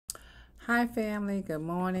Hi, family. Good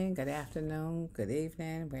morning, good afternoon, good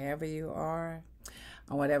evening, wherever you are,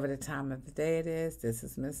 on whatever the time of the day it is. This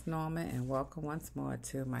is Miss Norma, and welcome once more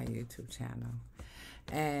to my YouTube channel.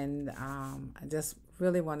 And I just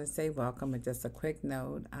really want to say welcome. And just a quick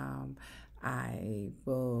note, I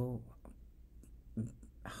will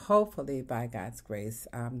hopefully, by God's grace,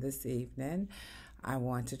 this evening, I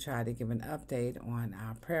want to try to give an update on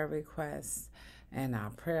our prayer requests and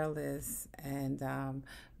our prayer list. And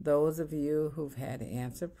those of you who've had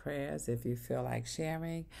answered prayers, if you feel like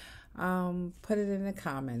sharing, put it in the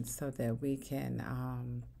comments so that we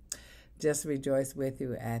can just rejoice with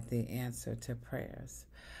you at the answer to prayers.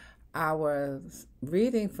 Our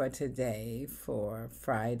reading for today, for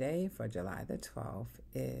Friday, for July the 12th,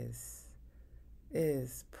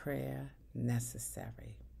 is prayer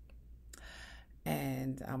necessary?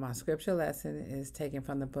 And our scripture lesson is taken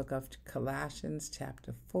from the book of Colossians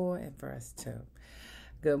chapter 4 and verse 2.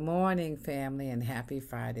 Good morning, family, and happy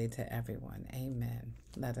Friday to everyone. Amen.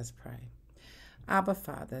 Let us pray. Abba,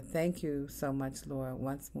 Father, thank you so much, Lord,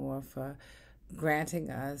 once more for granting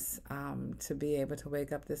us to be able to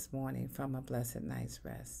wake up this morning from a blessed night's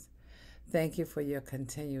rest. Thank you for your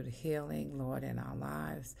continued healing, Lord, in our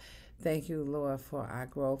lives. Thank you, Lord, for our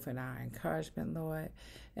growth and our encouragement, Lord.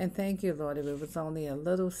 And thank you, Lord, if it was only a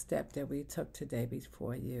little step that we took today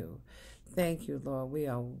before you. Thank you, Lord. We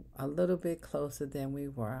are a little bit closer than we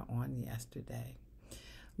were on yesterday.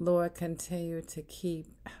 Lord, continue to keep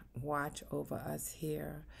watch over us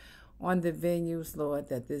here on the venues, Lord,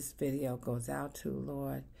 that this video goes out to,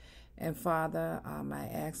 Lord. And Father, I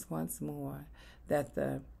ask once more that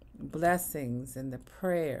the blessings and the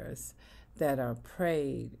prayers that are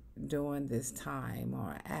prayed during this time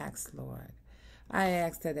are asked, Lord. I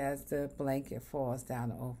ask that as the blanket falls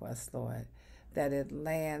down over us, Lord, that it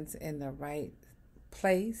lands in the right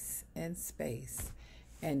place and space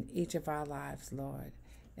in each of our lives, Lord.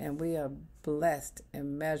 And we are blessed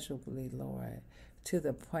immeasurably, Lord, to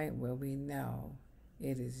the point where we know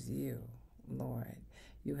it is you, Lord.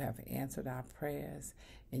 You have answered our prayers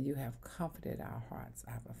and you have comforted our hearts,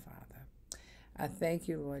 Abba Father. I thank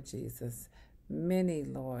you, Lord Jesus. Many,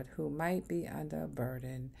 Lord, who might be under a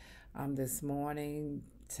burden this morning,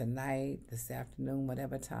 tonight, this afternoon,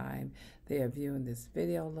 whatever time they are viewing this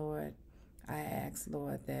video, Lord, I ask,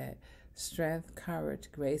 Lord, that strength, courage,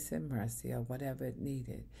 grace, and mercy, or whatever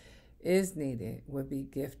is needed, will be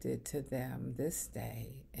gifted to them this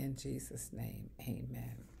day. In Jesus' name,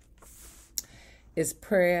 amen. Is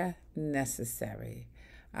prayer necessary?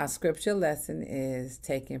 Our scripture lesson is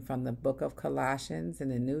taken from the book of Colossians in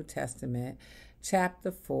the New Testament, chapter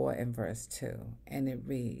 4 and verse 2. And it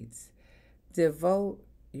reads, "Devote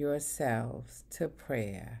yourselves to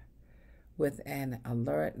prayer with an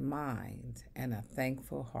alert mind and a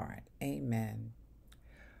thankful heart." Amen.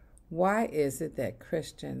 Why is it that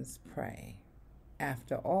Christians pray?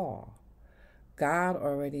 After all, God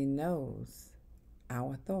already knows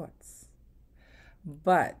our thoughts,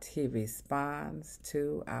 but he responds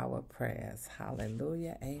to our prayers.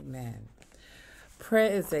 Hallelujah. Amen.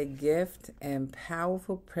 Prayer is a gift and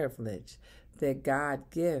powerful privilege that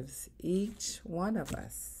God gives each one of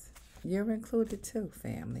us. You're included too,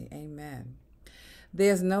 family. Amen.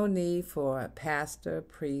 There's no need for a pastor,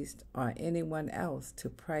 priest, or anyone else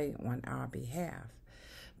to pray on our behalf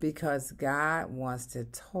because God wants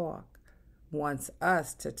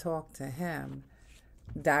us to talk to him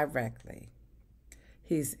directly.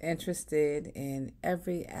 He's interested in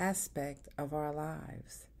every aspect of our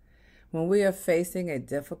lives. When we are facing a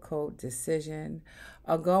difficult decision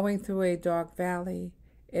or going through a dark valley,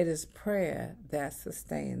 it is prayer that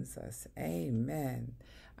sustains us. Amen.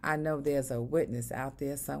 I know there's a witness out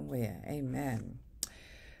there somewhere. Amen.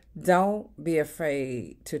 Don't be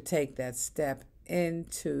afraid to take that step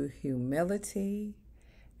into humility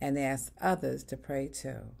and ask others to pray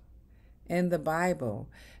too. In the Bible,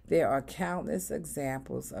 there are countless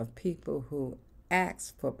examples of people who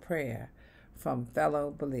asked for prayer from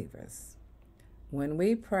fellow believers. When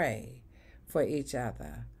we pray for each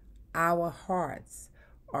other, our hearts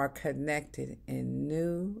are connected in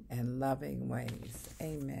new and loving ways.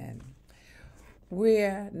 Amen.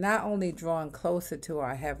 We're not only drawn closer to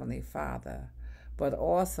our Heavenly Father, but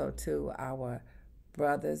also to our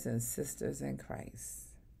brothers and sisters in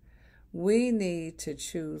Christ. We need to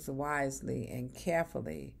choose wisely and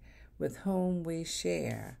carefully with whom we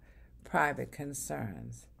share private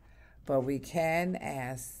concerns, but we can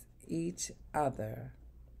ask each other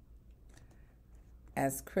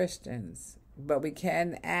as Christians, but we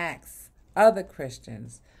can ask other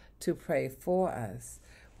Christians to pray for us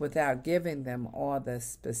without giving them all the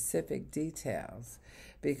specific details,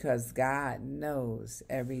 because God knows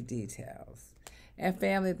every details. And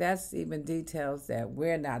family, that's even details that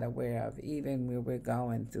we're not aware of, even when we're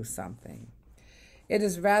going through something. It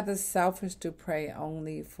is rather selfish to pray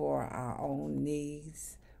only for our own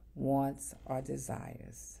needs, wants, or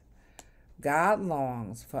desires. God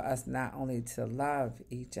longs for us not only to love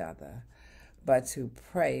each other, but to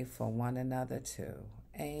pray for one another too.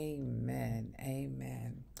 Amen.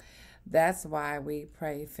 Amen. That's why we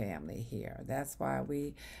pray, family, here. That's why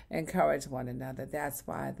we encourage one another. That's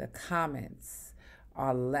why the comments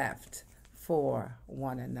are left for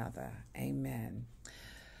one another. Amen.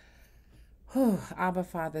 Abba,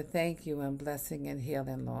 Father, thank you in blessing and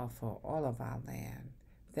healing, Lord, for all of our land.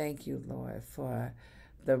 Thank you, Lord, for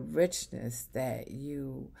the richness that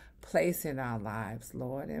you place in our lives,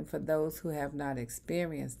 Lord, and for those who have not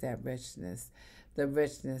experienced that richness, the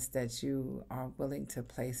richness that you are willing to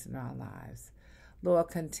place in our lives. Lord,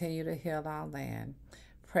 continue to heal our land.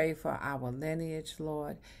 Pray for our lineage,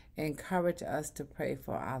 Lord. Encourage us to pray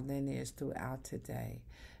for our lineage throughout today.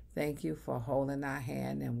 Thank you for holding our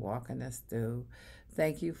hand and walking us through.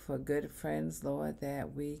 Thank you for good friends, Lord,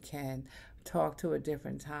 that we can talk to at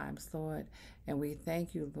different times, Lord. And we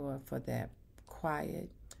thank you, Lord, for that quiet,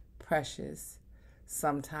 precious,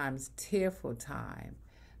 sometimes tearful time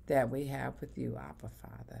that we have with you, Abba,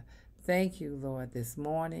 Father. Thank you, Lord, this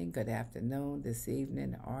morning, good afternoon, this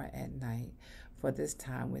evening, or at night for this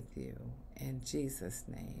time with you. In Jesus'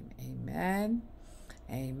 name, amen.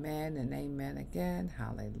 Amen and amen again.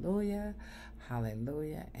 Hallelujah.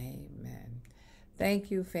 Hallelujah. Amen.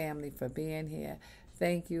 Thank you, family, for being here.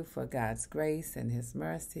 Thank you for God's grace and his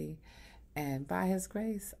mercy. And by his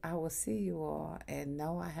grace, I will see you all. And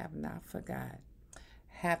no, I have not forgot.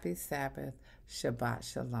 Happy Sabbath. Shabbat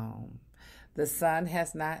Shalom. The sun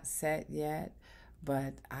has not set yet,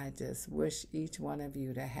 but I just wish each one of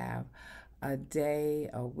you to have a day,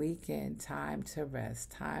 a weekend, time to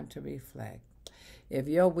rest, time to reflect. If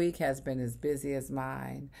your week has been as busy as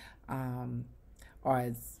mine, or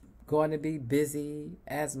it's going to be busy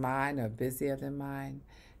as mine or busier than mine,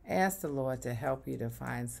 ask the Lord to help you to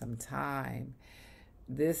find some time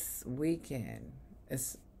this weekend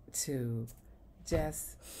is to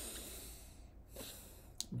just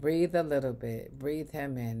breathe a little bit, breathe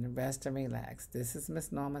him in, rest and relax. This is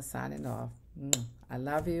Miss Norma signing off. I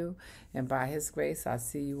love you, and by his grace, I'll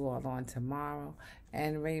see you all on tomorrow.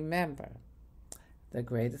 And remember, the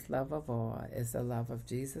greatest love of all is the love of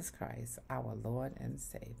Jesus Christ, our Lord and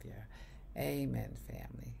Savior. Amen,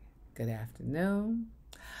 family. Good afternoon,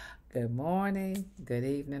 good morning, good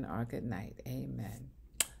evening, or good night. Amen.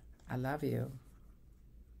 I love you.